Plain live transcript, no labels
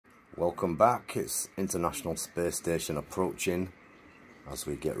Welcome back. It's International Space Station approaching as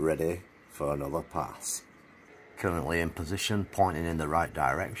we get ready for another pass. Currently in position, pointing in the right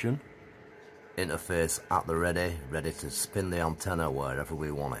direction. Interface at the ready to spin the antenna wherever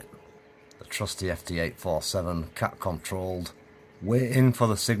we want it. The trusty FT847 cat controlled, waiting for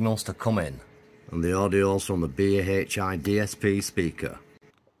the signals to come in. And the audio's from the BAHI DSP speaker.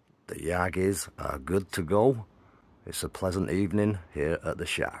 The Yagis are good to go. It's a pleasant evening here at the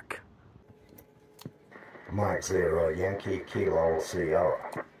shack. Mike 0, Yankee Kilo Sierra.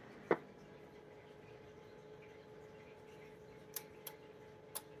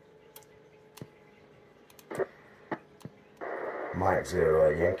 Mike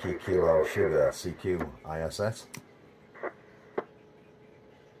 0, Yankee Kilo Sugar, CQ ISS.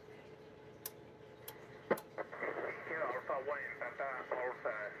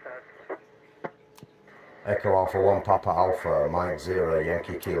 Echo Alpha 1 Papa Alpha, Mike 0,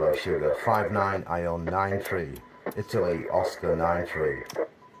 Yankee Kilo Sugar, 59 Ion 93, Italy Oscar 93. Very good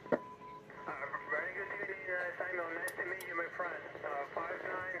evening, Simon. Nice to meet you, my friend. 59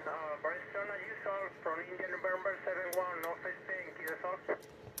 Bristol, as usual, from India, November 71, North 15, QSL.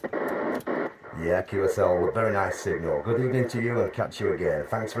 Yeah, QSL, very nice signal. Good evening to you and catch you again.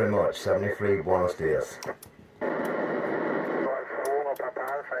 Thanks very much. 73, Buenos Dias.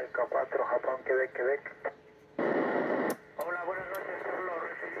 Hola, buenas noches, Carlos.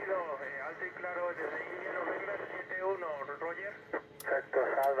 Recibido alto y claro desde India, November 71, Roger. Perfecto,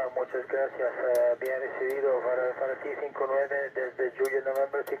 Salva, muchas gracias. Bien recibido para ti, 59 desde Julia,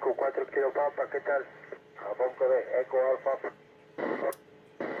 November 54, Kilo Papa. ¿Qué tal? Japón Quebec, Echo Alpha.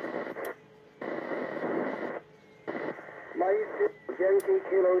 Mike 0, Yankee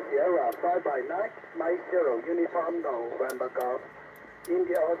Kilo Sierra, 5 by 9, Mike 0, Uniform November Golf,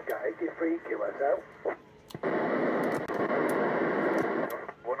 India Oscar 83, QSL.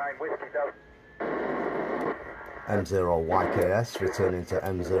 19 Whiskey Delta. M0YKS returning to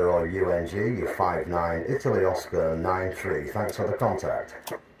M0UNG, 59 Italy Oscar 93. Thanks for the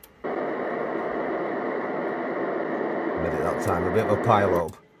contact. Made it that time, a bit of a pile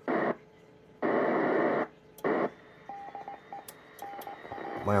up.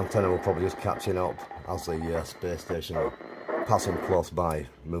 My antenna will probably just catching up as the space station passing close by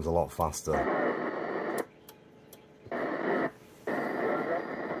moves a lot faster.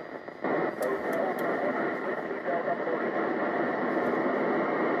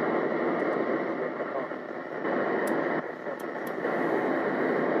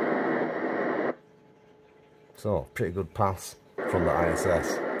 So, pretty good pass from the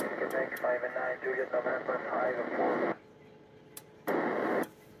ISS.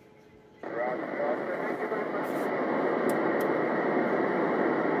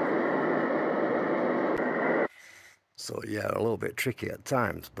 So yeah, a little bit tricky at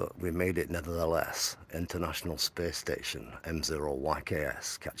times, but we made it nevertheless. International Space Station,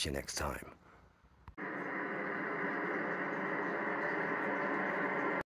 M0YKS. Catch you next time.